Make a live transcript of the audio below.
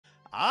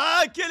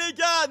Ok les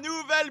gars,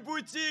 nouvelle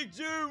boutique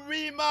du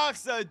 8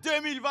 mars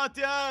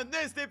 2021.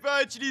 N'hésitez pas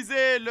à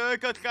utiliser le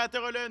code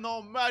créateur Len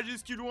en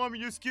majuscule ou en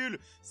minuscule.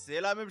 C'est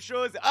la même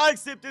chose,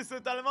 acceptez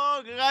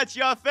totalement,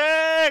 gratuit à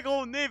faire.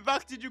 On est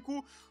parti du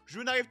coup. Je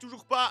n'arrive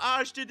toujours pas à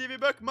acheter des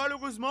V-Bucks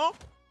malheureusement.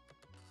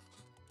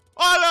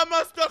 Oh la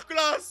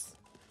masterclass!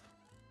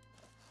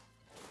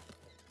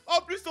 En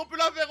plus, on peut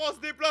la faire en se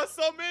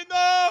déplaçant. Mais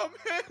non!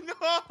 Mais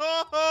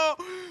non!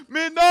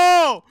 Mais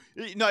non!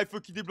 Non, il faut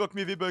qu'il débloque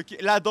mes V-Bucks.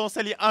 La danse,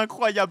 elle est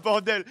incroyable,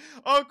 bordel.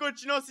 On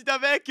continue ensuite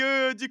avec,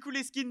 du coup,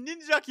 les skins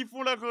ninja qui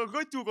font leur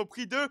retour au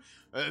prix de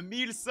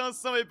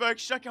 1500 V-Bucks.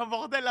 Chacun,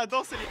 bordel, la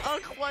danse, elle est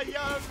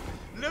incroyable.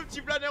 Le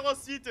petit planeur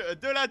ensuite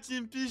de la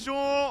team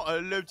pigeon.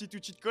 Le petit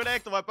outil de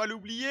collecte, on va pas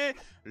l'oublier.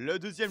 Le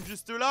deuxième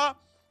juste là.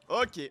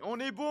 Ok, on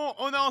est bon.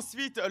 On a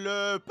ensuite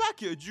le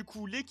pack, du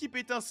coup, l'équipe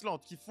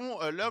étincelante qui font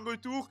leur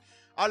retour.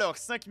 Alors,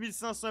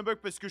 5500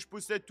 bucks parce que je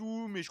possède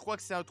tout, mais je crois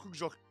que c'est un truc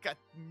genre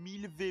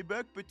 4000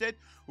 V-Bucks peut-être.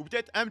 Ou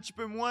peut-être un petit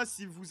peu moins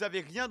si vous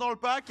avez rien dans le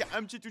pack.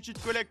 Un petit outil de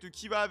collecte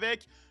qui va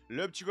avec,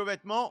 le petit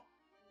revêtement.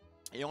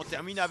 Et on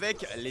termine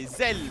avec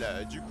les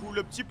ailes, du coup,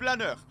 le petit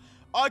planeur.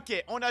 Ok,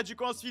 on a du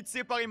coup ensuite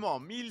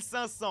séparément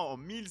 1500,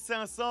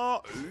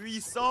 1500,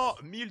 800,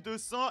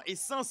 1200 et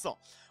 500.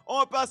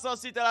 On passe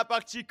ensuite à la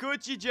partie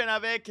quotidienne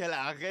avec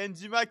la reine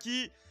du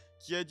maquis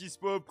qui est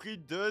dispo au prix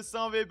de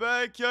 200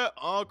 V-Bucks.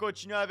 On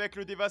continue avec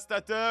le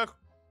dévastateur.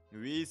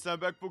 800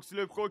 bucks pour se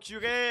le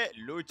procurer.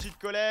 L'outil de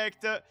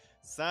collecte.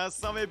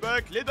 500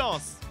 V-Bucks, les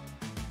danses.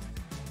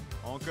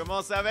 On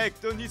commence avec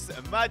Tonus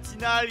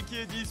Matinal qui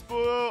est dispo.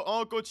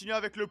 On continue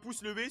avec le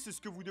pouce levé. C'est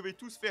ce que vous devez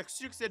tous faire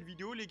sur cette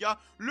vidéo, les gars.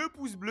 Le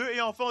pouce bleu.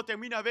 Et enfin, on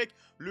termine avec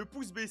le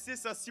pouce baissé.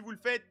 Ça, si vous le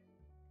faites,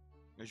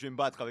 je vais me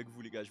battre avec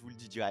vous, les gars. Je vous le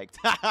dis direct.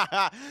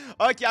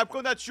 Ok, après,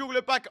 on a toujours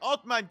le pack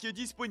Ant-Man qui est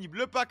disponible.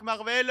 Le pack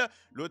Marvel.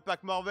 L'autre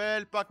pack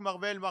Marvel. Pack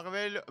Marvel,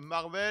 Marvel,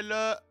 Marvel.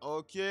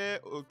 Ok.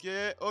 Et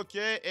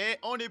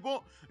on est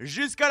bon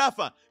jusqu'à la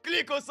fin.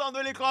 Clique au centre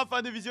de l'écran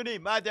afin de visionner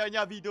ma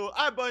dernière vidéo.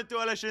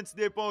 Abonne-toi à la chaîne si ce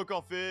n'est pas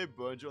encore fait.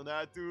 Bonne journée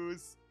à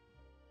tous.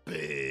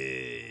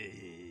 Peace.